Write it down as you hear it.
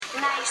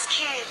Those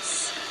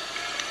kids,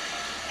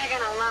 they're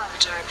gonna love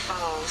Dark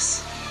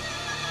Falls.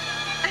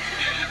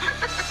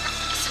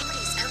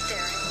 Somebody's out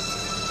there.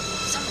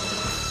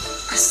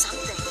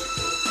 Something.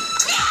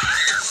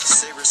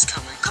 Saber's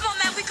coming. Come on,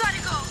 man, we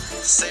gotta go.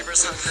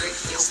 Saber's hungry.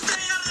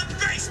 Stay out of the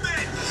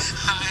basement!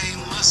 I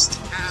must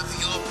have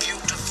your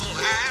beautiful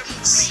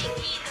hands.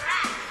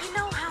 You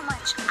know how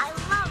much I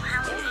love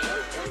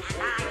Halloween.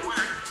 I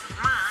want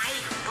my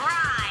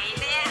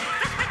bride.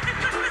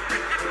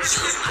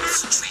 You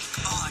must trick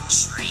or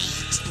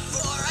treat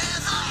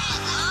forever!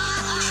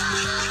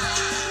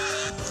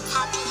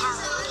 Happy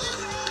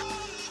Halloween.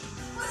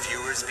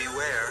 Viewers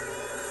beware.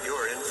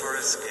 You're in for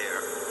a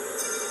scare.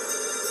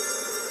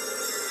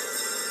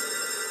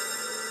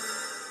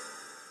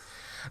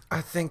 I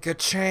think a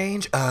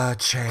change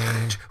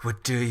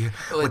would do you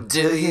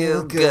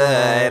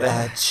good.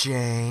 A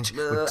change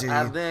would do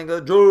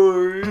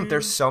you.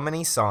 There's so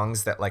many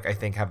songs that I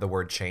think have the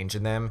word change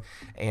in them,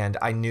 and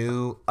I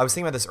was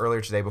thinking about this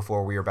earlier today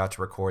before we were about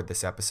to record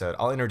this episode.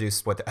 I'll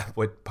introduce what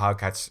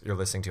podcast you're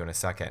listening to in a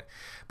second,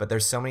 but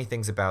there's so many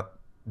songs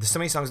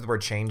with the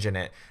word change in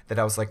it that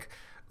I was like,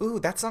 ooh,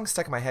 that song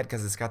stuck in my head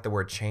because it's got the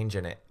word change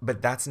in it.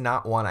 But that's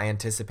not one I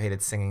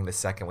anticipated singing the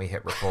second we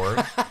hit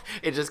record.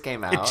 It just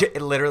came out.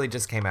 It literally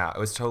just came out. It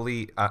was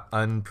totally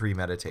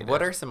unpremeditated.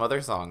 What are some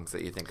other songs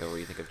that you think of where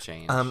you think of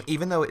change?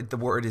 Even though the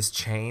word is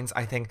chains,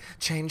 I think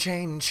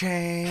change.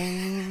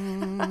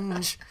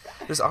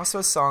 There's also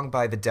a song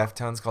by the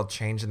Deftones called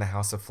Change in the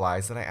House of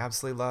Flies that I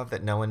absolutely love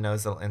that no one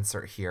knows. I'll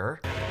insert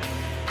here.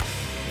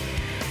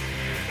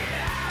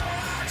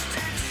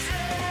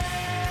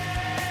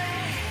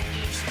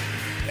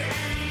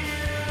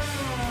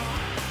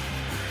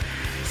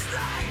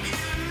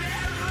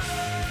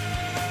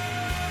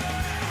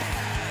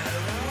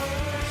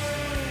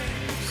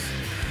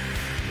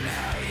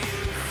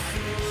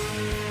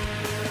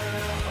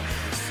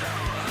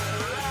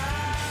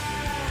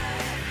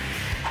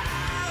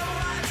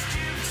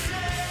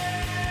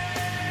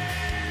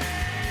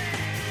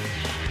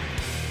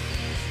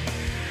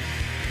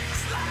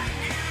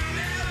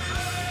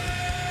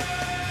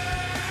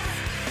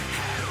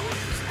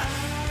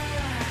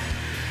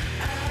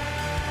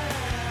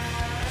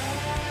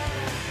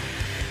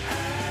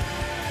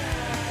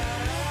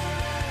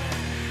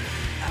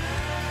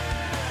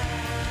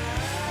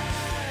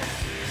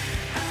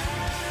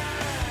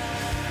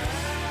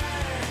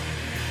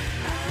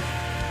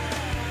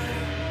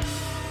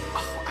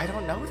 I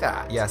don't know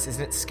that. Yes,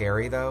 isn't it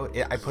scary though?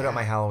 I put out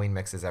my Halloween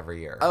mixes every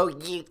year. Oh,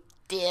 you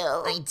do.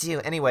 I do.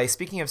 Anyway,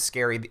 speaking of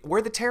scary,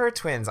 we're the Terror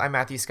Twins. I'm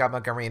Matthew Scott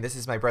Montgomery, and this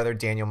is my brother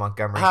Daniel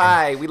Montgomery.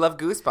 Hi, we love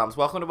Goosebumps.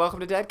 Welcome to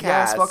Deadcast.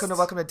 Yes, welcome to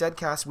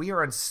Deadcast.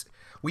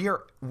 We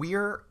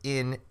are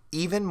in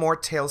Even More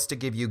Tales to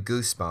Give You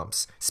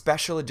Goosebumps,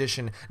 special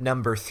edition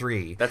number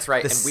 3. That's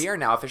right, and we are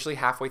now officially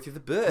halfway through the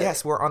book.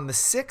 Yes, we're on the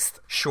 6th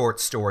short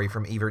story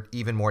from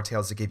Even More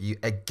Tales to Give You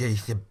a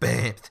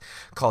Goosebumps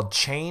called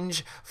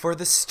Change for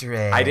the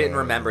Strange. I didn't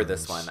remember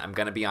this one. I'm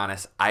gonna be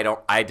honest. I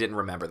didn't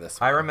remember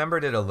this one. I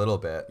remembered it a little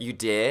bit. You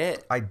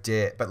did? I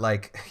did, but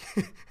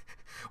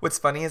what's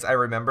funny is I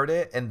remembered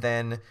it, and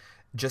then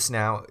just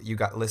now, you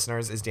got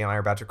listeners, as Dan and I are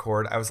about to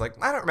record, I was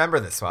like, I don't remember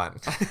this one.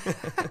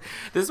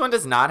 This one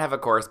does not have a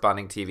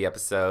corresponding TV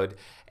episode,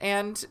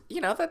 and,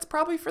 that's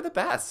probably for the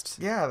best.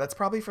 Yeah, that's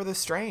probably for the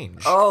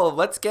strange. Oh,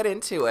 let's get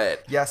into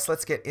it. Yes,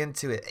 let's get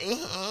into it.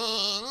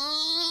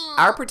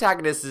 Our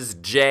protagonist is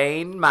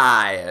Jane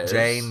Myers.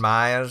 Jane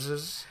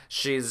Myers.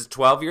 She's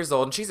 12 years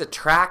old, and she's a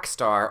track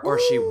star, or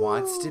she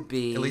wants to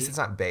be. At least it's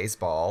not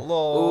baseball.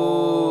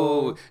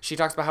 Lol. Ooh. She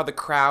talks about how the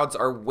crowds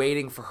are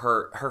waiting for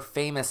her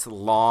famous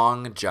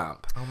long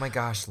jump. Oh my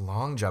gosh,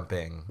 long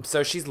jumping.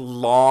 So she's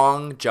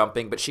long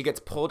jumping, but she gets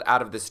pulled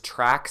out of this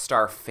track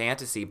star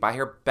fantasy by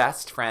her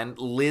best friend,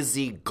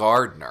 Lizzie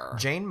Gardner.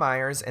 Jane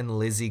Myers and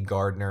Lizzie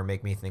Gardner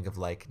make me think of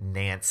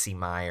Nancy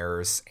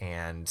Myers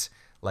and...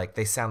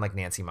 they sound like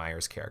Nancy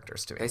Myers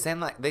characters to me.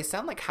 They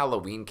sound like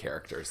Halloween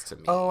characters to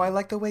me. Oh, I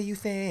like the way you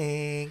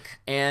think.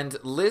 And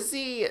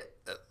Lizzie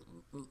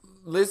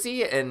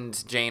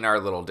and Jane are a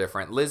little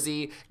different.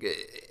 Lizzie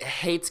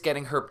hates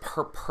getting her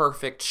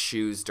perfect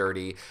shoes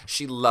dirty.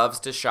 She loves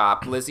to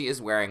shop. Lizzie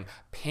is wearing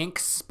pink,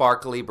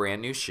 sparkly,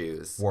 brand new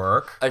shoes.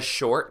 Work. A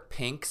short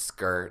pink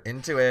skirt.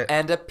 Into it.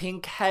 And a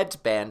pink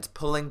headband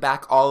pulling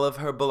back all of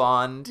her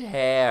blonde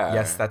hair.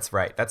 Yes, that's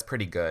right. That's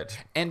pretty good.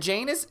 And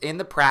Jane is in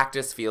the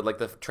practice field,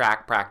 the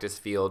track practice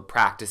field,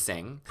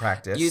 practicing.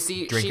 Practice. You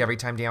see, drink every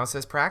time Daniel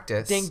says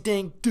practice. Ding,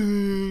 ding,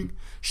 ding.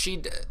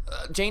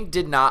 Jane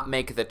did not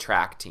make the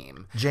track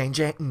team. Jane.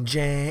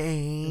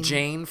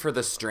 Jane for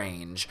the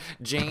strange.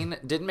 Jane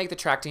didn't make the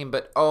track team,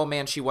 but oh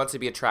man, she wants to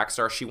be a track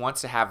star. She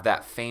wants to have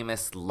that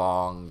famous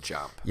long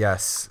jump.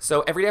 Yes.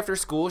 So every day after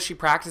school, she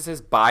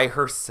practices by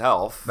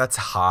herself. That's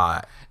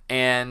hot.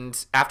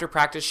 And after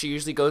practice, she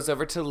usually goes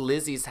over to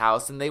Lizzie's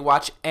house and they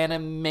watch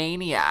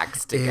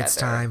Animaniacs together. It's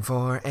time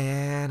for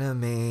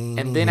Animaniacs.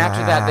 And then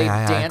after that, they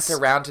dance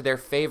around to their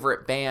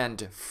favorite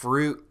band,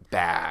 Fruit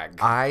bag.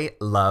 I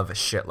love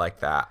shit like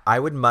that. I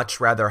would much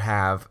rather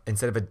have,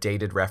 instead of a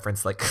dated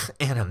reference like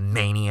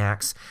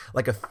Animaniacs,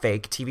 like a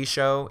fake TV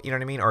show, you know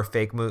what I mean? Or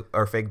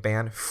a fake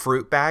band.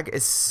 Fruit Bag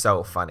is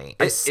so funny.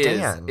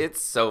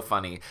 It's so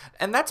funny.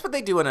 And that's what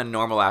they do on a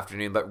normal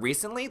afternoon. But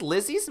recently,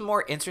 Lizzie's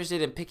more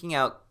interested in picking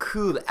out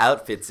cool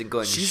outfits and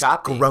going She's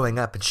shopping. growing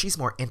up and she's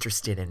more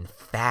interested in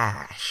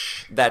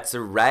fashion. That's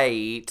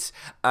right.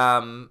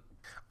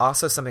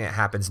 Also, something that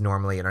happens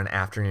normally in an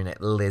afternoon at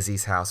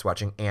Lizzie's house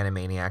watching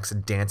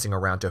Animaniacs dancing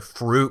around to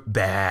Fruit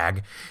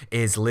Bag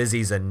is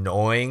Lizzie's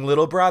annoying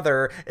little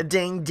brother,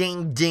 ding,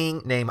 ding,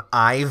 ding, named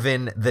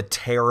Ivan the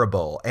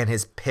Terrible, and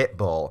his pit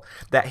bull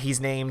that he's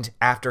named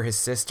after his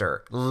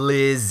sister,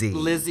 Lizzie.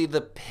 Lizzie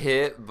the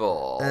pit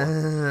bull.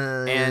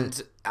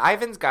 And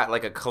Ivan's got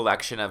like a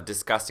collection of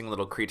disgusting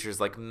little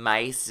creatures like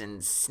mice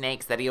and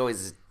snakes that he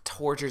always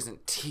tortures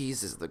and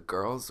teases the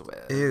girls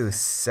with. Ew,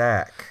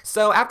 sick.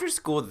 So after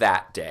school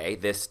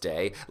this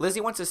day, Lizzie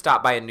wants to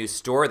stop by a new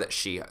store that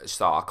she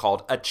saw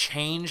called A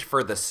Change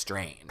for the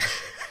Strange.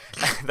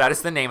 That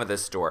is the name of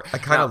this store. I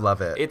kind of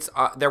love it. It's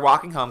they're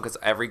walking home because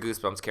every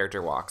Goosebumps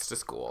character walks to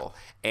school,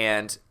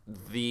 and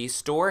the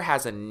store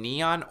has a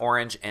neon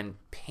orange and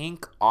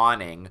pink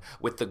awning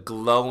with the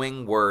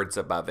glowing words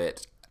above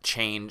it.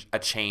 A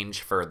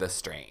change for the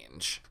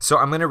strange. So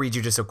I'm going to read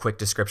you just a quick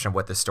description of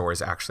what the store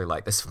is actually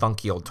like. This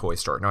funky old toy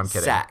store. No, I'm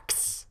kidding.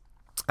 Sex.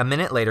 A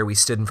minute later, we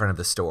stood in front of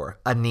the store.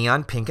 A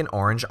neon pink and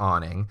orange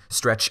awning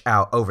stretched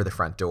out over the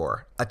front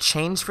door. A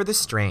change for the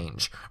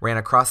strange ran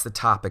across the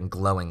top in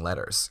glowing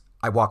letters.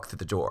 I walked through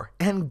the door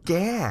and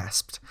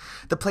gasped.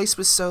 The place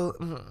was so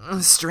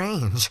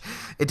strange.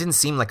 It didn't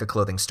seem like a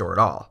clothing store at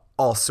all.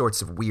 All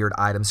sorts of weird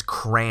items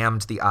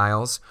crammed the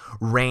aisles.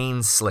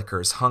 Rain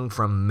slickers hung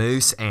from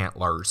moose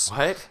antlers.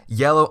 What?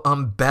 Yellow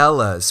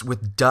umbrellas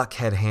with duck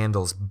head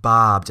handles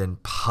bobbed in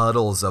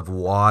puddles of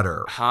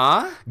water.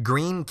 Huh?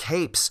 Green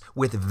capes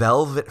with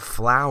velvet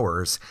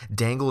flowers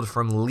dangled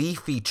from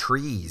leafy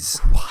trees.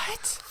 What?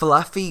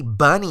 Fluffy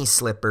bunny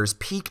slippers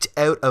peeked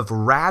out of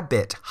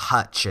rabbit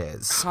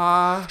hutches.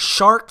 Huh?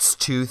 Shark's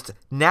tooth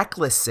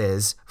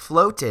necklaces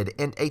floated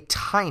in a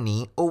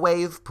tiny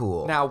wave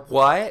pool. Now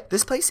what?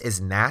 This place is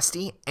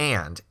nasty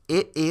and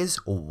it is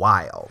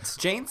wild.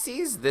 Jane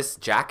sees this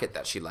jacket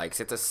that she likes.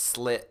 It's a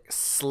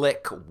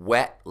slick,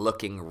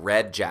 wet-looking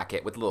red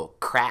jacket with little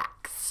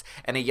cracks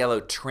and a yellow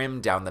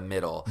trim down the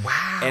middle.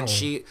 Wow. And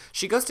she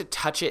goes to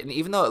touch it, and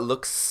even though it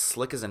looks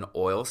slick as an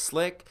oil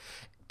slick,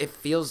 it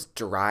feels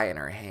dry in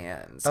her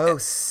hands. Oh,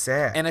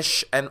 sick. And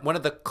one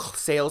of the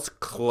sales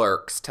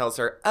clerks tells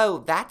her,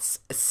 "Oh, that's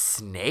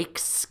snake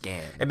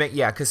skin."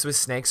 Yeah, because with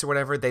snakes or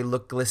whatever, they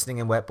look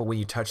glistening and wet, but when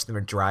you touch them,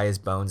 they're dry as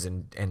bones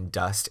and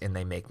dust, and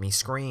they make me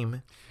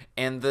scream.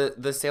 And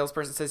the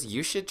salesperson says,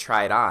 "You should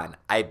try it on.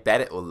 I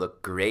bet it will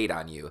look great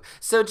on you."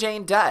 So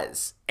Jane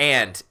does.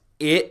 And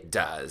it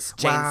does.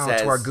 Jane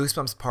says, to our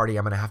Goosebumps party,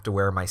 I'm going to have to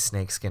wear my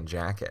snakeskin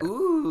jacket.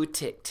 "Ooh,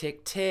 tick,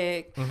 tick,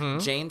 tick." Mm-hmm.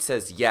 Jane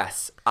says,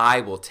 "Yes,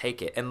 I will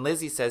take it." And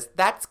Lizzie says,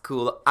 "That's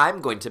cool. I'm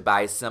going to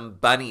buy some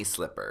bunny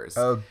slippers."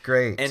 Oh,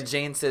 great. And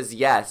Jane says,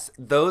 "Yes,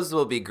 those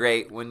will be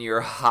great when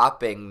you're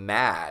hopping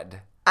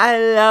mad." I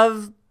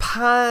love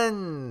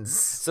puns.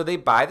 So they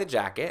buy the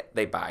jacket.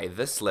 They buy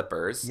the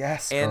slippers.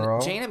 Yes, and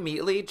girl. Jane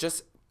immediately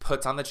just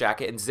puts on the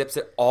jacket and zips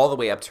it all the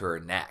way up to her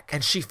neck.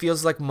 And she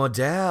feels like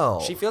model.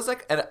 She feels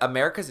like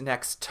America's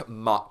Next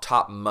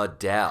top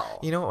model.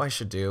 You know what I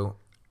should do?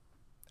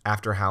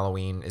 After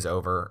Halloween is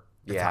over,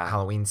 Yeah.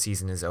 Halloween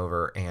season is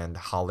over and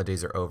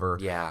holidays are over.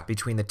 Yeah.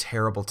 Between the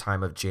terrible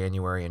time of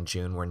January and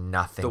June where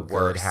nothing The good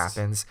worst.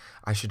 happens,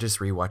 I should just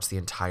rewatch the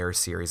entire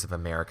series of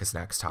America's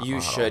Next Top You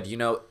Model. should. You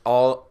know,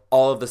 all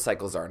of the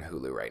cycles are on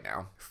Hulu right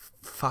now.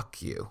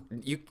 Fuck you.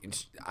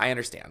 I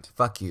understand.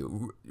 Fuck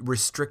you.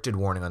 Restricted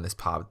warning on this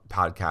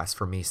podcast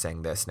for me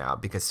saying this now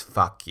because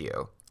fuck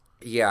you.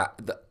 Yeah,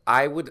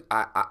 I would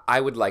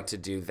like to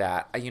do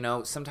that. You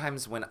know,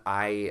 sometimes when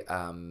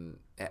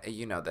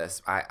you know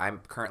this,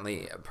 I'm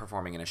currently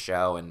performing in a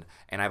show and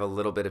I have a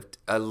little bit of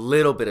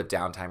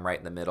downtime right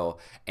in the middle,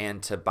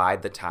 and to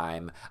bide the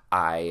time,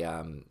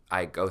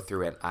 I go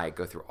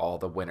through all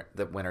the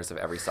winners of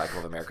every cycle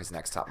of America's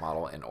Next Top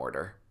Model in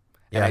order.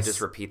 And I Yes.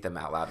 just repeat them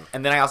out loud.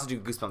 And then I also do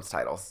Goosebumps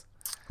titles.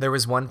 There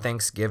was one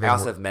Thanksgiving. I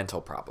also have mental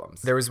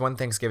problems. There was one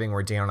Thanksgiving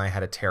where Dan and I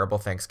had a terrible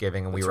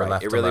Thanksgiving and we were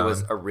left It really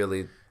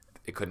alone.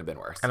 it couldn't have been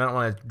worse. And I don't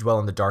want to dwell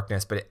in the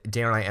darkness, but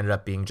Dan and I ended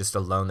up being just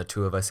alone, the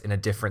two of us, in a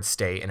different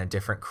state, in a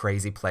different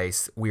crazy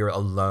place. We were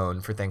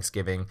alone for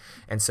Thanksgiving.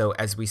 And so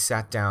as we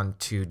sat down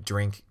to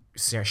drink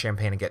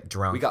champagne and get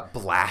drunk, We got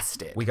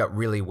blasted. we got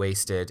really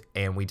wasted,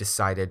 and we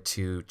decided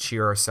to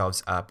cheer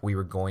ourselves up. We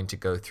were going to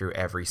go through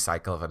every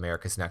cycle of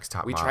America's Next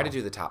Top We Model. tried to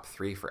do the top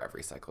 3 for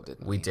every cycle,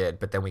 didn't we? We did,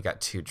 but then we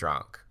got too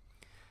drunk.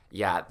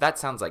 Yeah, that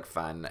sounds like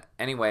fun.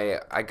 Anyway,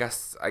 I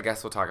guess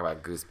we'll talk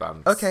about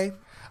Goosebumps. Okay.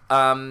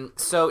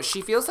 So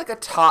she feels like a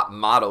top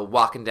model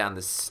walking down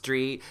the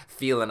street,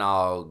 feeling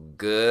all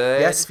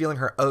good. Yes, feeling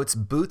her oats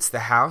boots the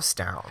house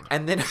down.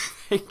 And then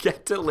they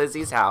get to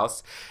Lizzie's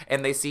house,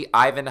 and they see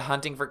Ivan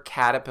hunting for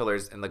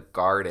caterpillars in the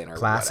garden or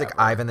Classic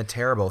whatever. Ivan the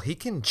Terrible. He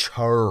can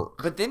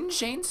chirp. But then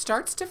Jane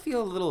starts to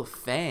feel a little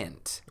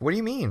faint. What do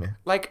you mean?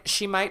 Like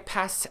she might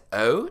pass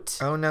out.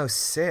 Oh no,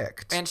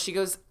 sick. And she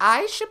goes,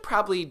 I should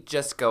probably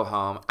just go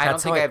home. I don't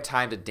That's think how I I- have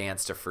time to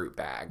dance to Fruit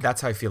Bag.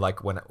 That's how I feel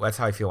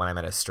when I'm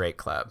at a straight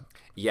club.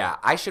 Yeah,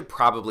 I should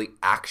probably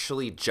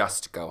actually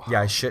just go home.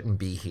 Yeah, I shouldn't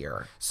be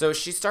here. So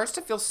she starts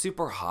to feel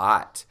super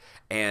hot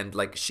and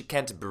like she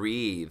can't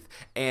breathe.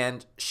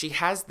 And she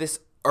has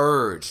this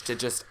urge to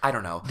just, I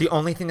don't know. The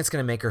only thing that's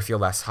going to make her feel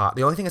less hot,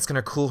 the only thing that's going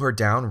to cool her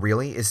down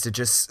really is to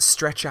just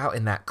stretch out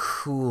in that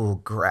cool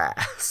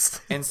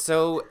grass. And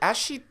so as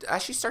she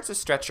starts to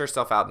stretch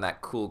herself out in that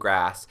cool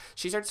grass,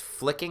 she starts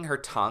flicking her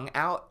tongue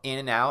out, in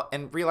and out,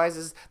 and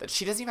realizes that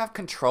she doesn't even have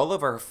control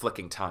over her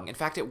flicking tongue. In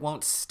fact, it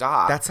won't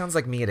stop. That sounds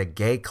like me at a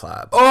gay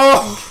club.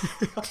 Oh!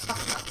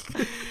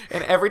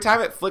 And every time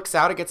it flicks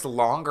out, it gets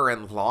longer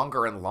and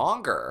longer and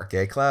longer.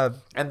 Gay club.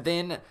 And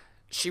then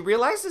she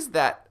realizes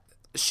that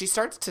she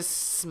starts to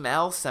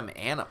smell some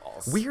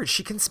animals. Weird.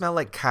 She can smell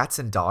like cats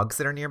and dogs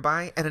that are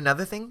nearby. And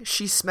another thing,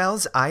 she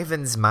smells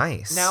Ivan's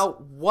mice. Now,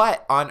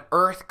 what on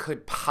earth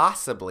could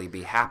possibly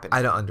be happening?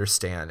 I don't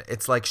understand.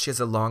 It's like she has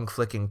a long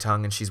flicking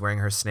tongue and she's wearing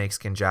her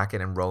snakeskin jacket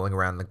and rolling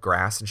around the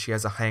grass and she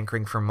has a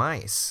hankering for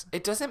mice.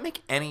 It doesn't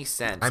make any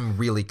sense. I'm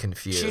really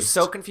confused. She's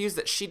so confused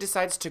that she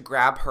decides to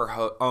grab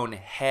her own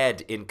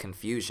head in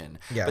confusion.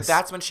 Yes. But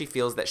that's when she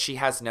feels that she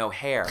has no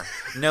hair,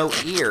 no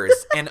ears,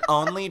 and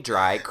only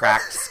dry,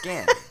 cracked skin.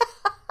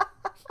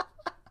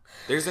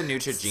 There's a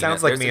Neutrogena.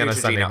 Sounds like there's me on a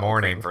Neutrogena Sunday oat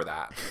morning. cream for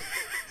that.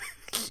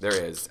 There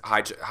is.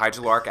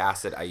 Hydroloric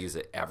acid, I use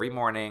it every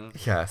morning.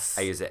 Yes.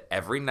 I use it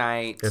every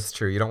night. It's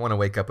true. You don't want to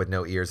wake up with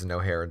no ears and no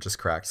hair and just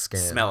cracked skin.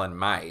 Smelling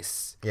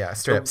mice. Yeah,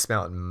 straight up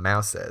smelling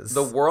mouses.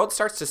 The world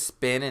starts to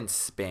spin and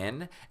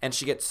spin, and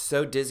she gets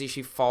so dizzy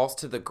she falls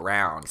to the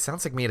ground.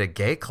 Sounds like me at a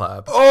gay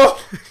club.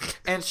 Oh!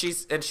 And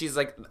she's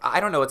like, I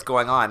don't know what's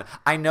going on.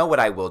 I know what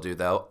I will do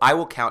though. I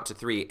will count to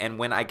 3, and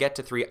when I get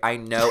to 3, I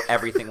know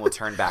everything will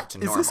turn back to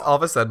Is normal. this all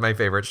of a sudden my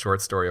favorite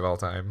short story of all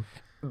time?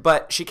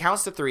 But she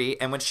counts to 3,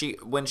 and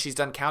when she's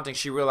done counting,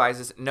 she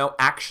realizes, no,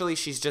 actually,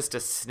 she's just a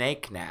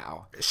snake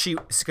now.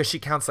 Because she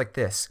counts like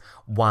this: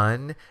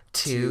 1,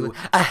 2,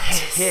 A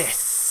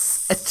hiss.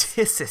 a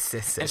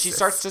tiss. And she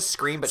starts to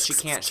scream, but she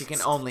can't. She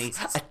can only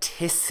a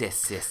tiss.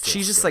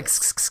 She's just like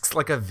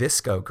a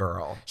Visco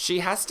girl. She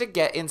has to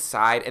get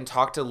inside and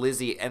talk to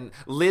Lizzie, and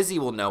Lizzie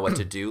will know what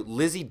to do.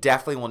 Lizzie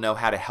definitely will know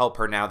how to help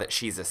her now that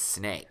she's a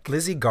snake.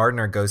 Lizzie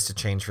Gardner goes to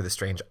Change for the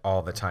Strange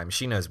all the time.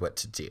 She knows what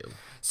to do.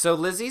 So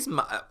Lizzie's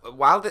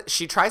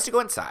she tries to go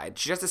inside,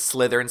 she tries to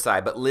slither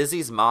inside, but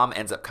Lizzie's mom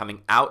ends up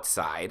coming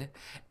outside,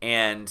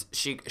 and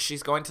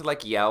she's going to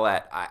like yell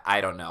at I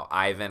don't know,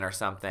 Ivan or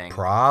something.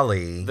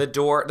 Probably.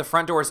 The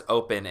front door is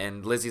open,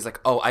 and Lizzie's like,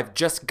 oh,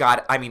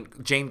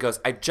 Jane goes,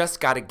 I've just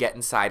got to get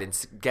inside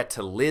and get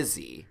to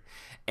Lizzie.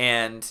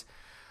 And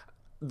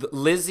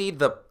Lizzie,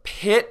 the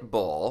pit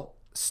bull,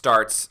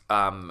 starts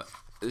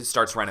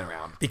running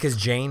around. Because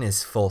Jane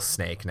is full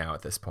snake now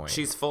at this point.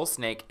 She's full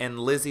snake, and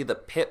Lizzie, the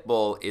pit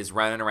bull, is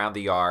running around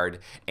the yard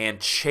and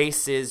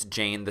chases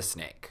Jane the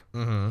snake.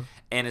 Mm-hmm.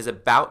 And is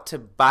about to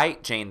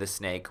bite Jane the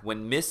snake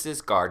when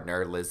Mrs.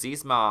 Gardner,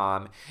 Lizzie's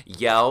mom,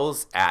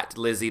 yells at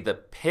Lizzie the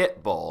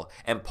pit bull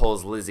and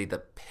pulls Lizzie the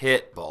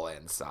pit bull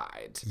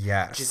inside.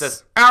 Yes. She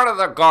says, out of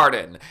the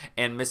garden!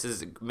 And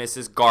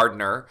Mrs.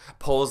 Gardner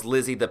pulls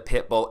Lizzie the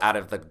pit bull out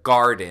of the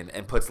garden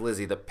and puts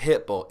Lizzie the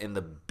pit bull in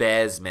the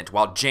basement,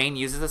 while Jane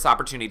uses this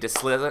opportunity to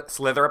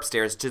slither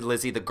upstairs to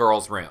Lizzie the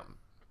girl's room.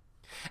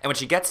 And when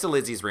she gets to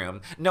Lizzie's room,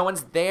 no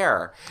one's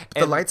there.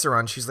 The lights are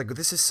on. She's like,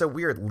 this is so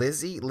weird.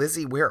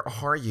 Lizzie, where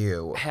are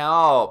you?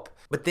 Help.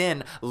 But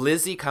then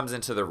Lizzie comes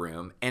into the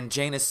room, and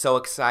Jane is so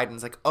excited and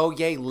is like, oh,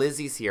 yay,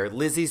 Lizzie's here.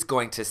 Lizzie's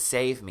going to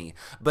save me.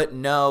 But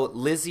no,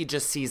 Lizzie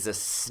just sees a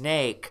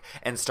snake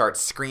and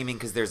starts screaming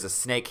because there's a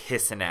snake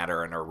hissing at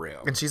her in her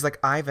room. And she's like,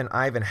 Ivan,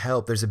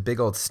 help. There's a big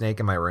old snake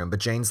in my room. But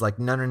Jane's like,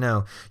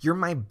 no. You're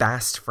my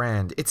best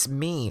friend. It's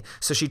me.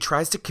 So she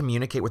tries to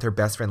communicate with her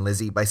best friend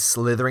Lizzie by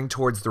slithering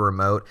towards the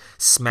remote,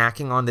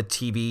 smacking on the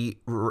TV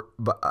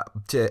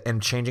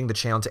and changing the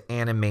channel to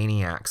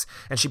Animaniacs.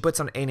 And she puts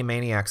on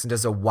Animaniacs and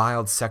does a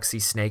wild, sexy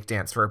snake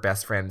dance for her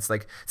best friend. It's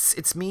like,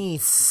 it's me,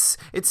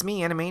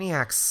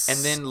 Animaniacs. And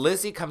then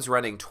Lizzie comes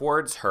running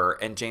towards her,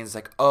 and Jane's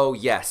like, oh,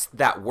 yes,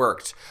 that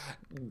worked.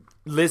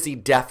 Lizzie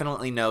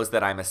definitely knows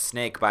that I'm a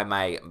snake by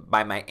my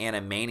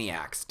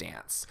Animaniacs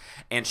dance,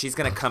 and she's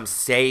gonna come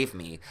save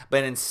me.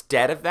 But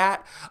instead of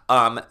that,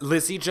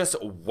 Lizzie just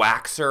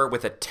whacks her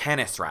with a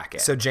tennis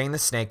racket. So Jane the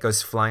Snake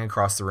goes flying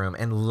across the room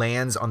and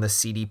lands on the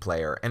CD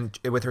player, and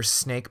with her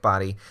snake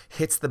body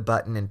hits the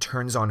button and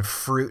turns on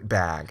Fruit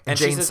Bag. And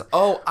she says,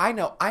 "Oh, I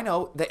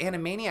know. The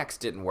Animaniacs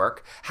didn't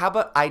work. How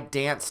about I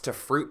dance to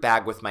Fruit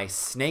Bag with my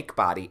snake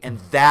body, and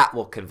that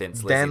will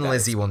convince Lizzie." Then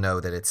Lizzie will know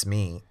that it's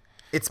me.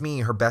 It's me,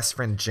 her best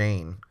friend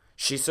Jane.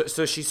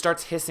 So she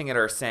starts hissing at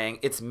her, saying,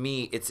 "It's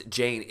me, it's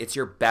Jane, it's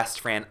your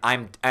best friend.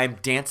 I'm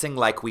dancing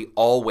like we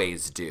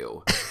always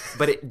do."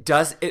 But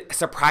it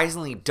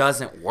surprisingly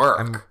doesn't work.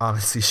 I'm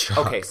honestly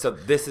shocked. Okay, so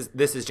this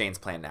is Jane's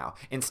plan now.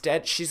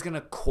 Instead, she's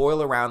gonna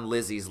coil around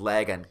Lizzie's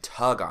leg and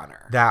tug on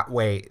her. That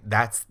way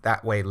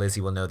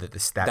Lizzie will know that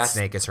that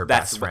snake is her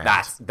best friend.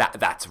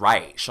 That's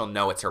right. She'll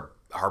know it's her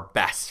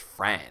best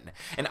friend.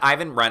 And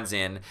Ivan runs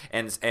in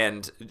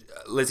and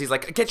Lizzie's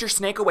like, "Get your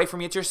snake away from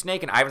me, it's your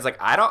snake." And Ivan's like,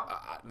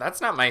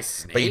 that's not my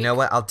snake. But you know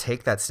what? I'll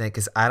take that snake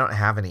because I don't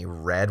have any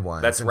red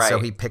ones. That's and right. So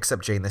he picks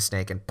up Jane the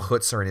Snake and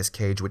puts her in his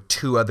cage with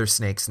 2 other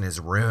snakes in his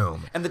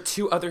room. And the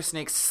 2 other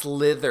snakes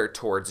slither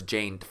towards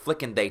Jane,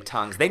 flicking their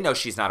tongues. They know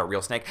she's not a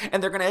real snake,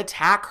 and they're going to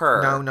attack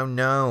her.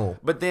 No.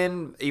 But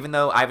then, even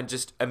though Ivan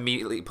just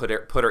immediately put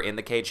her in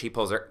the cage, he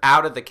pulls her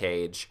out of the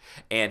cage,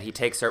 and he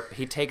takes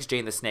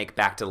Jane the Snake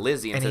back to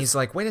Lizzie. And he's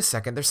like, "Wait a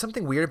second, there's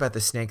something weird about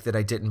the snake that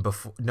I didn't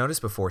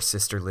notice before,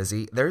 Sister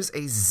Lizzie. There's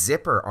a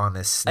zipper on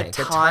this snake.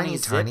 A tiny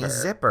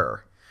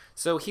zipper.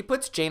 So he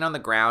puts Jane on the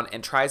ground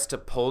and tries to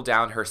pull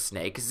down her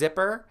snake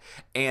zipper,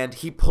 and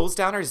he pulls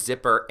down her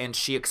zipper, and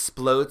she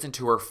explodes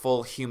into her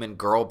full human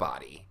girl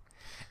body.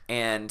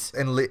 And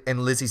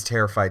Lizzie's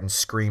terrified and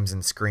screams,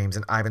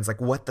 and Ivan's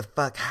like, "What the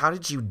fuck? How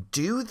did you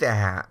do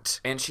that?"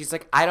 And she's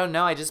like, "I don't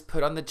know. I just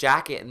put on the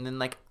jacket," and then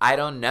like, "I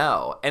don't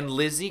know." And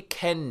Lizzie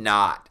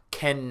cannot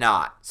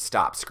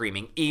stop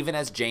screaming. Even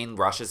as Jane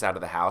rushes out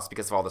of the house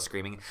because of all the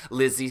screaming,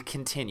 Lizzie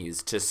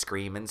continues to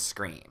scream and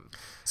scream.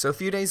 So a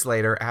few days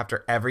later,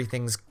 after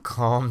everything's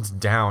calmed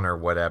down or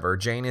whatever,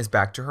 Jane is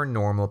back to her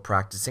normal,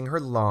 practicing her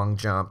long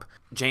jump.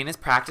 Jane is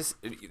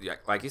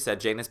like you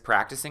said, Jane is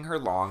practicing her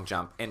long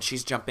jump, and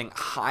she's jumping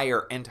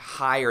higher and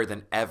higher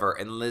than ever.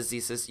 And Lizzie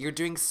says, "You're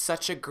doing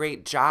such a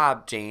great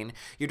job, Jane.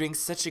 You're doing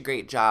such a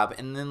great job."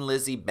 And then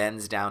Lizzie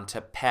bends down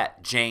to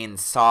pet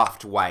Jane's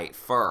soft white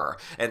fur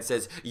and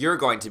says, "You're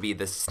going to be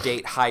the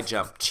state high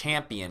jump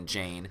champion,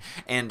 Jane."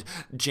 And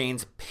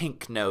Jane's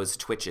pink nose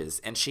twitches,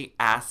 and she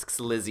asks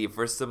Lizzie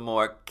for some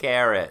more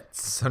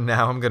carrots. So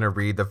now I'm going to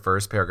read the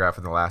first paragraph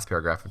and the last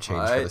paragraph of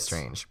Change for the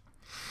Strange.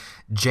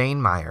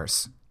 Jane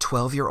Myers,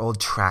 12-year-old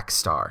track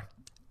star.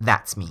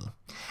 That's me.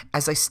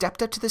 As I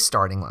stepped up to the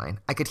starting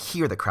line, I could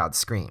hear the crowd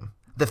scream.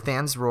 The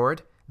fans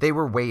roared. They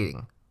were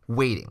waiting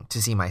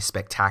to see my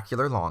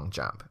spectacular long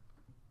jump.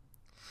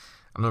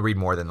 I'm going to read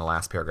more than the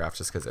last paragraph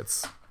just because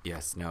it's...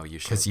 Yes, no, you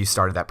should. Because you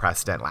started that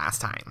precedent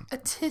last time.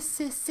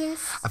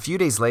 A few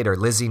days later,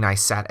 Lizzie and I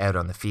sat out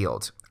on the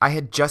field. I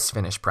had just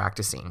finished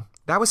practicing.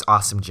 "That was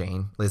awesome,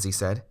 Jane," Lizzie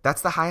said.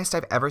 "That's the highest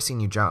I've ever seen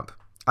you jump."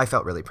 I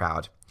felt really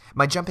proud.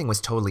 My jumping was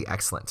totally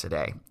excellent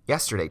today.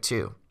 Yesterday,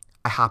 too.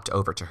 I hopped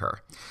over to her.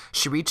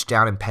 She reached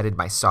down and petted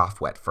my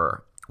soft, white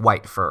fur.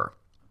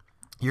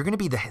 "You're going to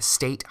be the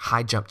state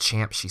high jump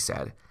champ," she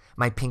said.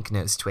 My pink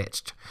nose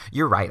twitched.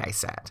 "You're right," I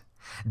said.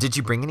 "Did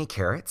you bring any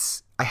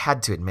carrots?" I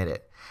had to admit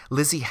it.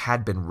 Lizzie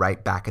had been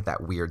right back at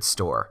that weird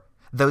store.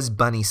 Those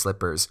bunny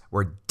slippers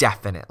were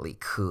definitely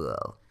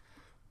cool.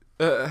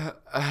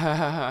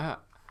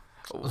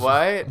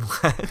 What?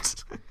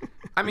 What?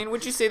 I mean,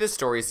 would you say this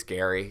story's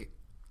scary?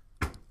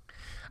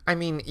 I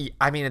mean,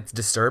 it's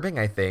disturbing,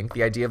 I think.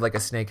 The idea of like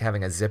a snake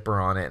having a zipper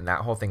on it and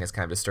that whole thing is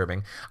kind of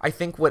disturbing. I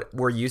think what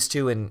we're used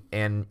to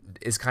and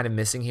is kind of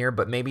missing here,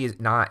 but maybe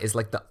not, is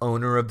like the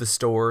owner of the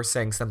store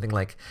saying something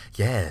like,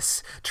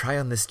 "Yes, try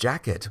on this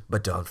jacket,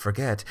 but don't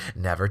forget,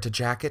 never to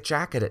jacket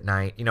at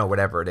night,"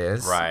 whatever it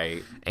is.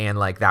 Right. And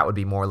like that would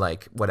be more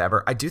like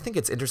whatever. I do think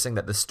it's interesting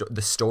that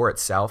the store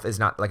itself is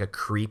not like a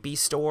creepy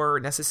store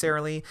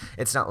necessarily.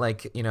 It's not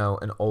like,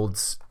 an old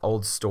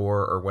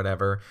store or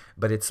whatever,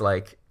 but it's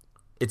like,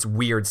 it's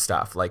weird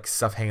stuff, like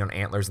stuff hanging on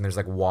antlers, and there's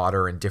like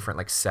water and different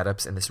like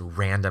setups in this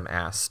random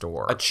ass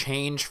store. A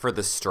change for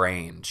the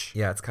strange.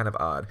 Yeah, it's kind of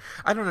odd.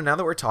 I don't know. Now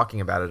that we're talking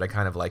about it, I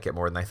kind of like it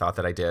more than I thought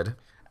that I did.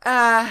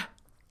 Meh.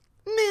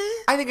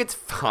 I think it's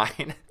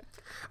fine.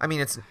 I mean,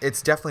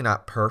 it's definitely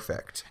not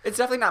perfect. It's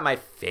definitely not my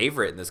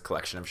favorite in this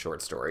collection of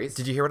short stories.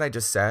 Did you hear what I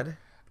just said?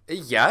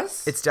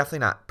 Yes. It's definitely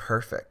not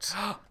perfect.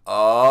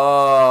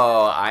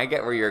 Oh, I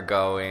get where you're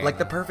going. Like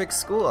the perfect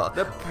school.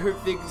 The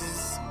perfect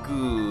school.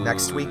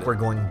 Next week, we're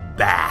going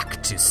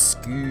back to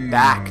school.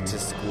 Back to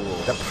school.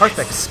 The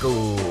perfect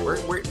school.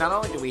 We're not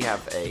only do we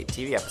have a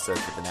TV episode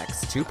for the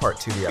next... Two-part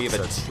TV episode. We have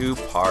a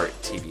 2-part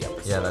TV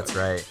episode. Yeah, that's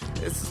right.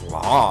 It's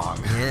long.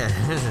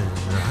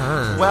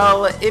 Yeah.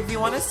 Well, if you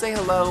want to say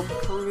hello,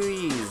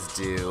 please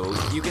do.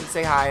 You can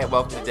say hi at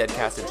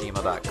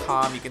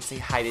welcometodeadcast@gmail.com. You can say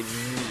hi to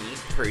me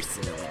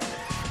personally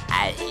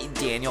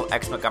Daniel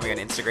X Montgomery on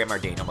Instagram or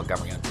Daniel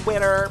Montgomery on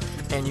Twitter.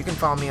 And you can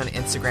follow me on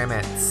Instagram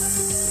at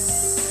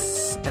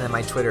and then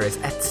my Twitter is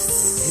at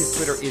His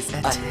Twitter is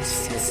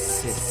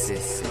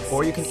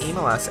or you can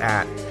email us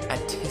at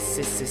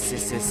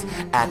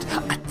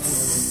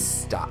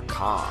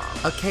 @@.com.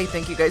 Okay,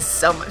 thank you guys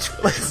so much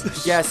for listening.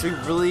 Yes, we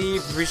really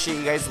appreciate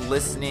you guys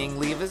listening.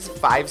 Leave us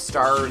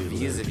 5-star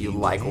reviews if you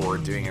like what we're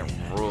doing. It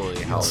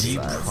really helps Do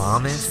you us.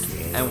 promise?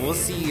 And we'll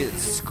see you at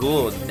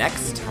school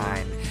next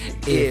time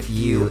If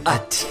you